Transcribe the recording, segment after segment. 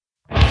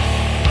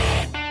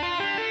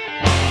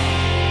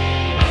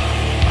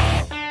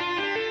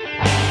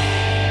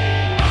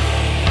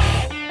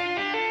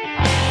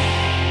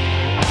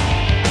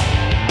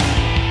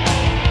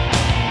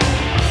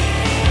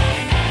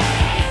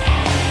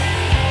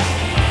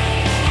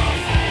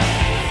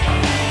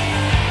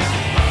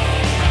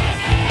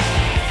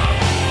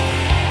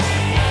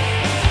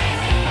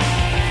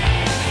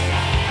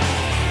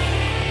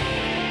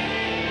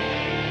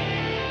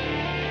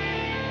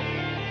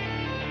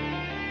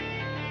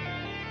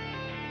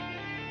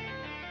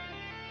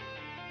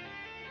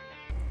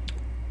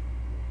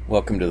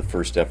Welcome to the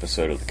first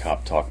episode of the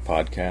Cop Talk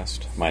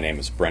podcast. My name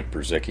is Brent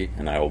Berzicki,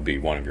 and I will be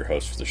one of your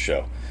hosts for the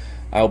show.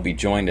 I will be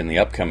joined in the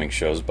upcoming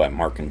shows by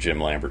Mark and Jim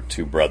Lambert,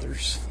 two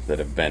brothers that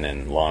have been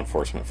in law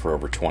enforcement for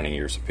over 20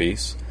 years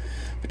apiece.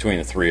 Between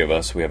the three of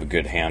us, we have a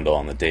good handle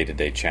on the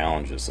day-to-day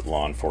challenges that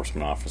law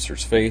enforcement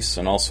officers face,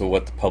 and also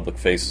what the public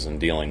faces in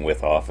dealing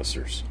with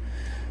officers.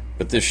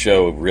 But this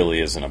show really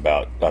isn't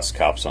about us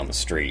cops on the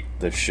street.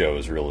 This show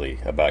is really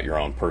about your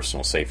own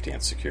personal safety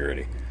and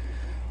security.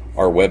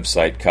 Our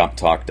website,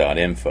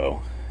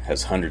 coptalk.info,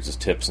 has hundreds of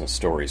tips and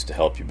stories to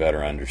help you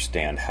better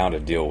understand how to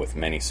deal with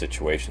many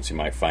situations you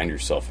might find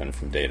yourself in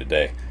from day to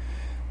day.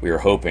 We are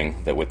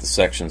hoping that with the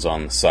sections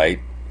on the site,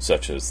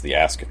 such as the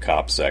Ask a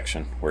Cop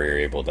section, where you're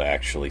able to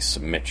actually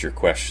submit your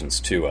questions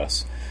to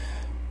us,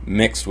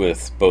 mixed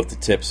with both the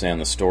tips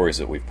and the stories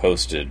that we've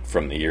posted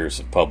from the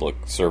years of public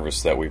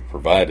service that we've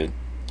provided,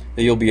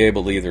 that you'll be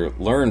able to either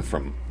learn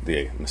from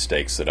the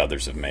mistakes that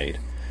others have made,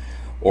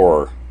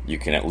 or you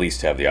can at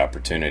least have the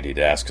opportunity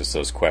to ask us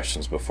those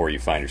questions before you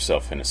find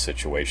yourself in a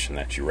situation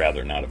that you'd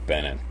rather not have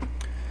been in.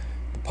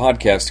 The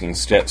podcasting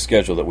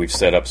schedule that we've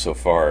set up so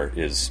far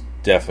is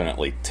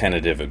definitely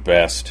tentative at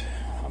best.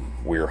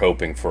 We're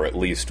hoping for at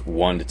least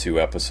 1 to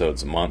 2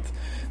 episodes a month.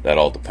 That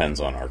all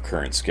depends on our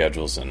current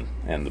schedules and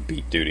the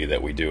beat duty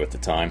that we do at the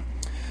time.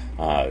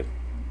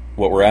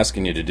 What we're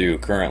asking you to do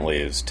currently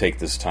is take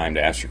this time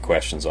to ask your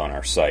questions on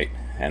our site,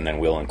 and then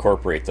we'll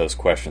incorporate those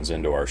questions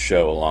into our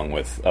show along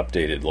with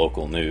updated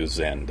local news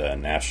and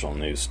national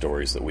news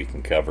stories that we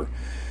can cover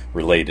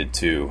related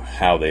to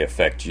how they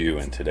affect you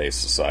in today's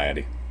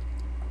society.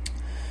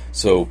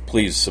 So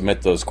please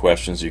submit those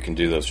questions. You can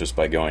do those just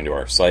by going to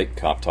our site,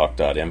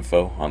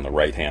 coptalk.info. On the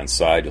right-hand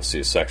side, you'll see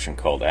a section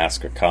called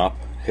Ask a Cop.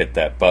 Hit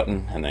that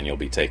button, and then you'll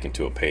be taken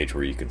to a page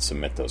where you can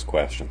submit those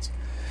questions.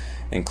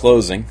 In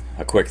closing,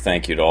 a quick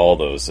thank you to all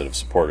those that have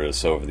supported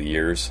us over the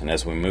years, and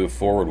as we move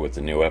forward with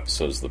the new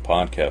episodes of the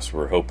podcast,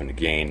 we're hoping to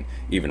gain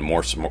even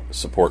more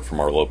support from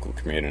our local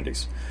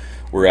communities.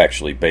 We're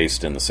actually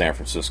based in the San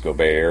Francisco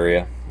Bay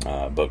Area,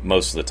 but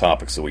most of the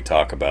topics that we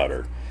talk about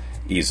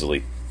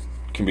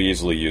can be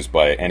easily used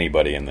by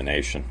anybody in the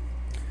nation.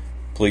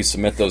 Please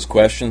submit those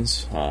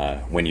questions.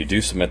 When you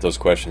do submit those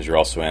questions, you're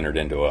also entered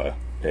into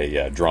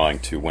a drawing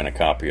to win a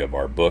copy of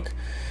our book.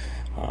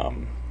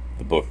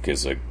 The book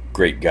is a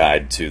great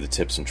guide to the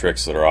tips and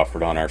tricks that are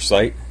offered on our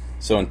site.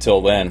 So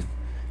until then,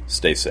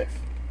 stay safe.